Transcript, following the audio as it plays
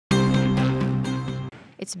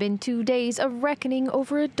It's been 2 days of reckoning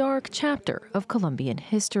over a dark chapter of Colombian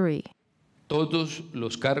history.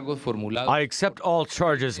 I accept all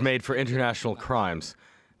charges made for international crimes.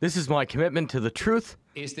 This is my commitment to the truth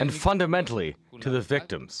and fundamentally to the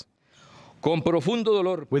victims.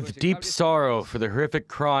 With deep sorrow for the horrific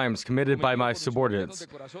crimes committed by my subordinates,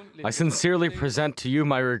 I sincerely present to you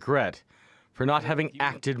my regret for not having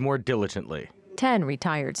acted more diligently. 10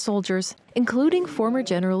 retired soldiers, including former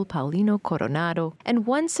General Paulino Coronado, and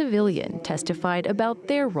 1 civilian testified about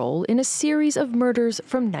their role in a series of murders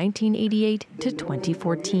from 1988 to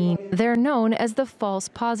 2014. They're known as the false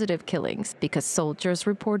positive killings because soldiers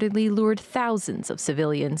reportedly lured thousands of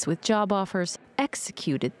civilians with job offers,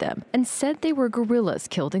 executed them, and said they were guerrillas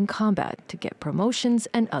killed in combat to get promotions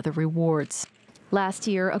and other rewards. Last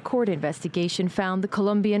year, a court investigation found the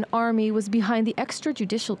Colombian army was behind the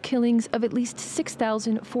extrajudicial killings of at least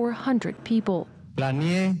 6,400 people.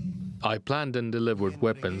 I planned and delivered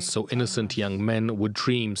weapons so innocent young men with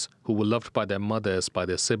dreams who were loved by their mothers, by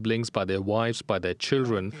their siblings, by their wives, by their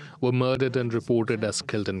children, were murdered and reported as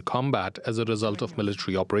killed in combat as a result of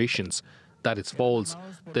military operations. That is false.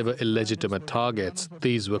 They were illegitimate targets.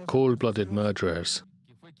 These were cold-blooded murderers.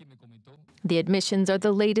 The admissions are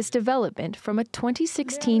the latest development from a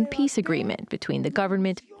 2016 peace agreement between the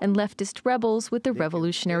government and leftist rebels with the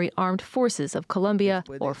Revolutionary Armed Forces of Colombia,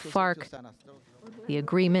 or FARC. The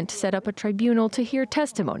agreement set up a tribunal to hear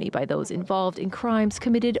testimony by those involved in crimes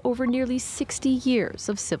committed over nearly 60 years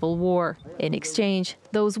of civil war. In exchange,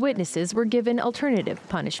 those witnesses were given alternative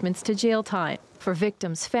punishments to jail time. For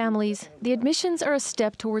victims' families, the admissions are a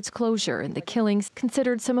step towards closure in the killings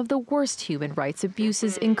considered some of the worst human rights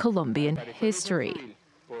abuses in Colombian history.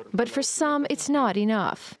 But for some, it's not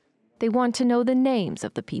enough. They want to know the names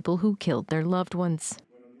of the people who killed their loved ones.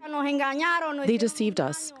 They deceived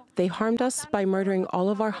us. They harmed us by murdering all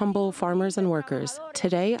of our humble farmers and workers.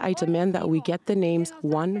 Today, I demand that we get the names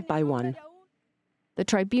one by one. The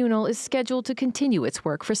tribunal is scheduled to continue its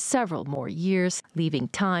work for several more years, leaving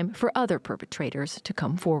time for other perpetrators to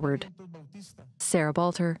come forward. Sarah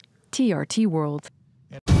Balter, TRT World.